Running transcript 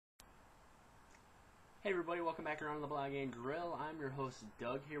Hey everybody, welcome back around the Blog and Grill. I'm your host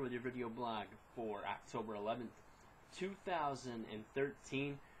Doug here with your video blog for October 11th,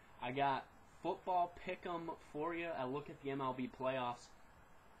 2013. I got football pick'em for you. I look at the MLB playoffs.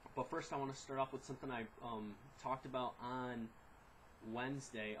 But first I want to start off with something I talked about on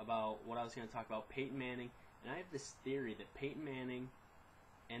Wednesday about what I was going to talk about, Peyton Manning. And I have this theory that Peyton Manning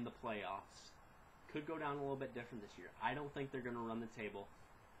and the playoffs could go down a little bit different this year. I don't think they're going to run the table.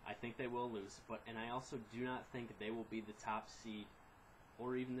 I think they will lose, and I also do not think they will be the top seed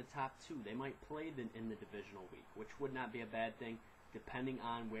or even the top two. They might play in the divisional week, which would not be a bad thing depending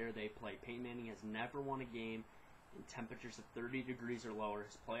on where they play. Peyton Manning has never won a game in temperatures of 30 degrees or lower.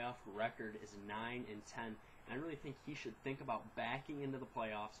 His playoff record is 9-10, and I really think he should think about backing into the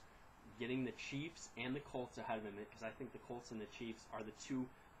playoffs, getting the Chiefs and the Colts ahead of him, because I think the Colts and the Chiefs are the two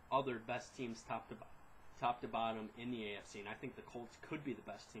other best teams top to bottom in the AFC, and I think the Colts could be the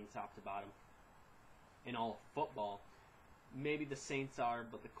best team top to bottom in all of football. Maybe the Saints are,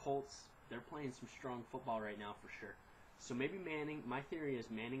 but the Colts, they're playing some strong football right now for sure. So maybe Manning, my theory is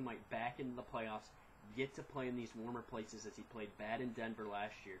Manning might back into the playoffs, get to play in these warmer places as he played bad in Denver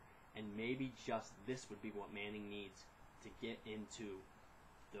last year, and maybe just this would be what Manning needs to get into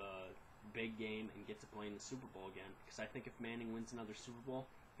the big game and get to play in the Super Bowl again. Because I think if Manning wins another Super Bowl,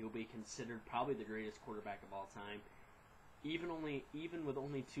 he will be considered probably the greatest quarterback of all time. Even with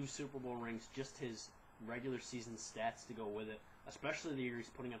only 2 Super Bowl rings, just his regular season stats to go with it, especially the year he's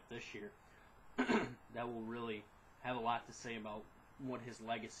putting up this year, that will really have a lot to say about what his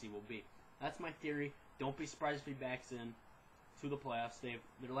legacy will be. That's my theory. Don't be surprised if he backs in to the playoffs. They have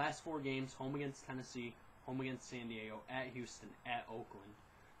their last 4 games: home against Tennessee, home against San Diego, at Houston, at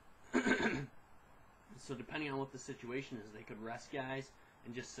Oakland. So depending on what the situation is, they could rest guys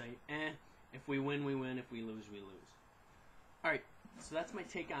and just say, if we win, we win. If we lose, we lose. Alright, so that's my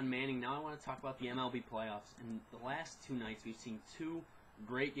take on Manning. Now I want to talk about the MLB playoffs. In the last 2 nights, we've seen 2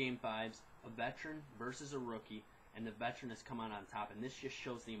 great Game 5s, a veteran versus a rookie, and the veteran has come out on top. And this just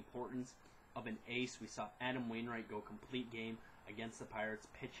shows the importance of an ace. We saw Adam Wainwright go complete game against the Pirates,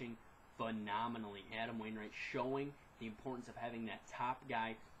 pitching phenomenally. Adam Wainwright showing the importance of having that top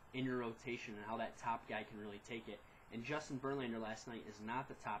guy in your rotation and how that top guy can really take it. And Justin Verlander last night is not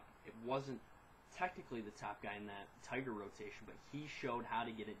the top. It wasn't technically the top guy in that Tiger rotation, but he showed how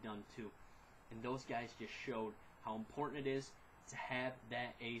to get it done too. And those guys just showed how important it is to have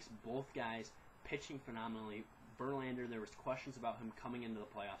that ace. Both guys pitching phenomenally. Verlander, there was questions about him coming into the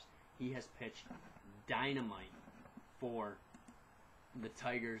playoffs. He has pitched dynamite for the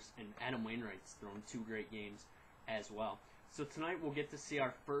Tigers, and Adam Wainwright's thrown 2 great games as well. So tonight we'll get to see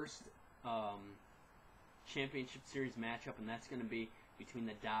our first championship series matchup, and that's going to be between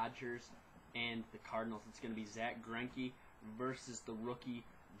the Dodgers and the Cardinals. It's going to be Zach Greinke versus the rookie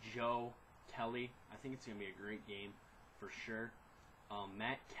Joe Kelly. I think it's going to be a great game for sure.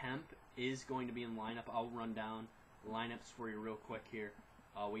 Matt Kemp is going to be in the lineup. I'll run down lineups for you real quick here.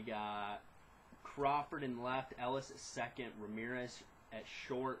 We got Crawford in left, Ellis at second, Ramirez at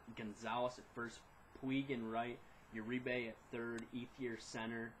short, Gonzalez at first, Puig in right, Uribe at third, Ethier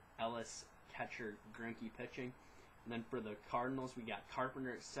center, Ellis catcher, Greinke pitching. And then for the Cardinals, we got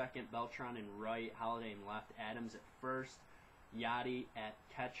Carpenter at second, Beltran in right, Holiday in left, Adams at first, Yachty at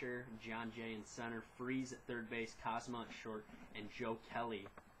catcher, John Jay in center, Freese at third base, Cosmo at short, and Joe Kelly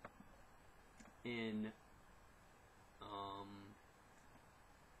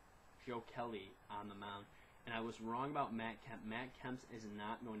on the mound. And I was wrong about Matt Kemp. Matt Kemp is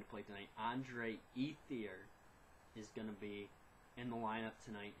not going to play tonight. Andre Ethier is going to be in the lineup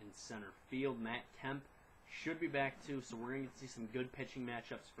tonight in center field. Matt Kemp should be back too, so we're going to see some good pitching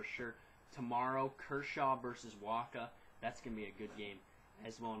matchups for sure. Tomorrow, Kershaw versus Waka. That's going to be a good game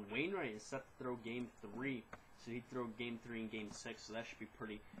as well. And Wainwright is set to throw Game 3, so he'd throw Game 3 and Game 6, so that should be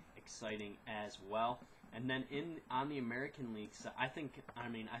pretty exciting as well. And then on the American League, so I think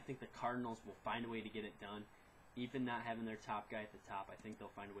the Cardinals will find a way to get it done, even not having their top guy at the top. I think they'll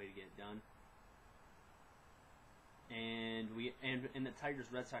find a way to get it done. And in the Tigers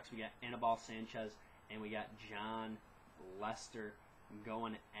Red Sox, we got Anibal Sanchez and we got John Lester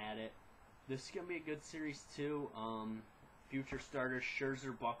going at it. This is gonna be a good series too. Future starters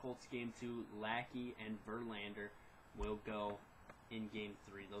Scherzer, Buchholz Game 2, Lackey and Verlander will go in Game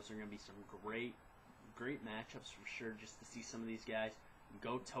 3. Those are gonna be some great matchups for sure. Just to see some of these guys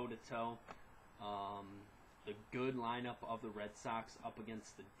go toe to toe. The good lineup of the Red Sox up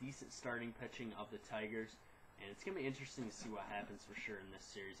against the decent starting pitching of the Tigers. And it's going to be interesting to see what happens for sure in this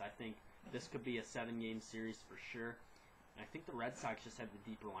series. I think this could be a 7-game series for sure. And I think the Red Sox just have the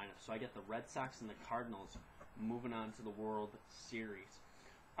deeper lineup. So I get the Red Sox and the Cardinals moving on to the World Series.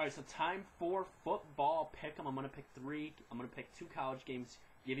 All right, so time for football pick'em. I'm gonna pick three. I'm gonna pick two college games,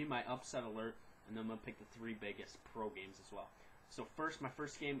 give you my upset alert, and then I'm gonna pick the three biggest pro games as well. So first, my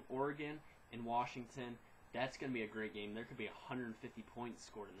first game, Oregon and Washington. That's going to be a great game. There could be 150 points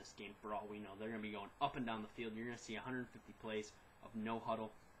scored in this game for all we know. They're going to be going up and down the field. You're going to see 150 plays of no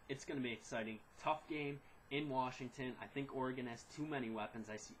huddle. It's going to be exciting. Tough game in Washington. I think Oregon has too many weapons.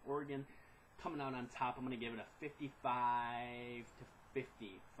 I see Oregon coming out on top. I'm going to give it a 55-50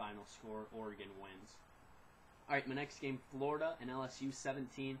 final score. Oregon wins. All right, my next game, Florida and LSU,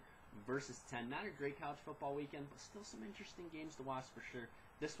 17 versus 10. Not a great college football weekend, but still some interesting games to watch for sure.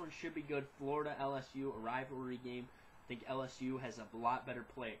 This one should be good. Florida, LSU, a rivalry game. I think LSU has a lot better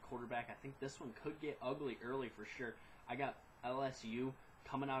play at quarterback. I think this one could get ugly early for sure. I got LSU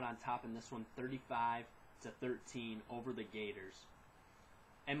coming out on top in this one, 35-13 over the Gators.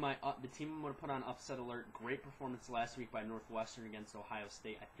 And the team I'm going to put on upset alert. Great performance last week by Northwestern against Ohio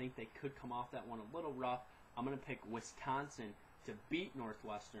State. I think they could come off that one a little rough. I'm going to pick Wisconsin to beat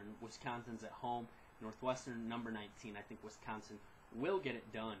Northwestern. Wisconsin's at home. Northwestern number 19. I think Wisconsin will get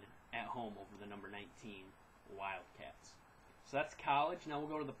it done at home over the number 19 Wildcats. So that's college. Now we'll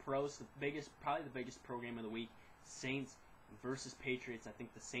go to the pros. Probably the biggest pro game of the week, Saints versus Patriots. I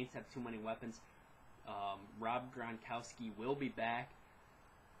think the Saints have too many weapons. Rob Gronkowski will be back.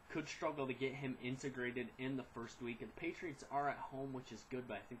 Could struggle to get him integrated in the first week. And the Patriots are at home, which is good,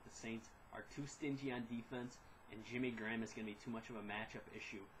 but I think the Saints are too stingy on defense, and Jimmy Graham is going to be too much of a matchup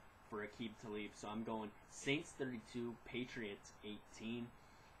issue for Aqib Talib. So I'm going Saints 32, Patriots 18.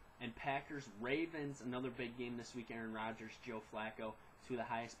 And Packers, Ravens, another big game this week. Aaron Rodgers, Joe Flacco, two of the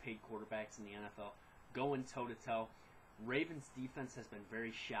highest paid quarterbacks in the NFL, going toe-to-toe. Ravens defense has been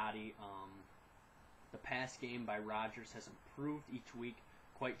very shoddy. The pass game by Rodgers has improved each week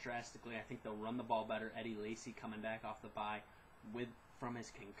quite drastically. I think they'll run the ball better. Eddie Lacy coming back off the bye from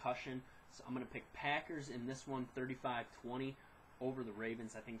his concussion. So I'm going to pick Packers in this one, 35-20 over the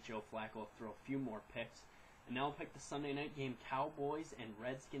Ravens. I think Joe Flacco will throw a few more picks. And now I'll pick the Sunday night game, Cowboys and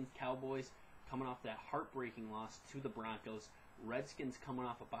Redskins. Cowboys coming off that heartbreaking loss to the Broncos. Redskins coming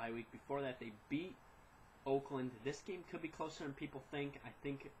off a bye week. Before that, they beat Oakland. This game could be closer than people think. I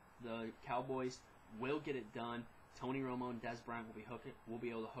think the Cowboys will get it done. Tony Romo and Des Bryant will be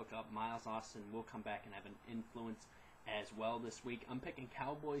able to hook up. Miles Austin will come back and have an influence as well this week. I'm picking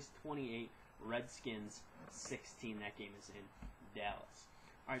Cowboys 28, Redskins 16. That game is in Dallas.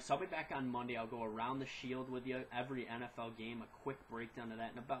 All right, so I'll be back on Monday. I'll go around the Shield with you, every NFL game, a quick breakdown of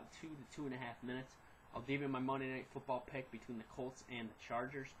that in about 2 to 2.5 minutes. I'll give you my Monday Night Football pick between the Colts and the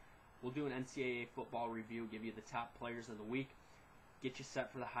Chargers. We'll do an NCAA football review, give you the top players of the week, get you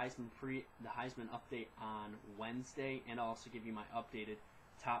set for the Heisman update on Wednesday, and I'll also give you my updated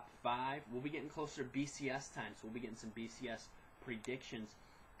top 5. We'll be getting closer to BCS time, so we'll be getting some BCS predictions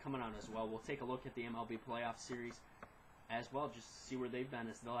coming on as well. We'll take a look at the MLB playoff series as well, just to see where they've been,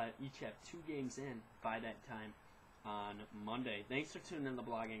 as they'll each have 2 games in by that time on Monday. Thanks for tuning in to the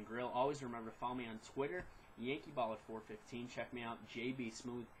Blog and Grill. Always remember to follow me on Twitter, YankeeBaller415. Check me out,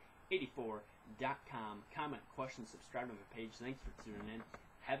 JBSmooth84.com. Comment, question, subscribe to my page. Thanks for tuning in.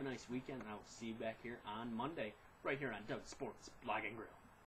 Have a nice weekend, and I will see you back here on Monday, right here on Doug Sports Blog and Grill.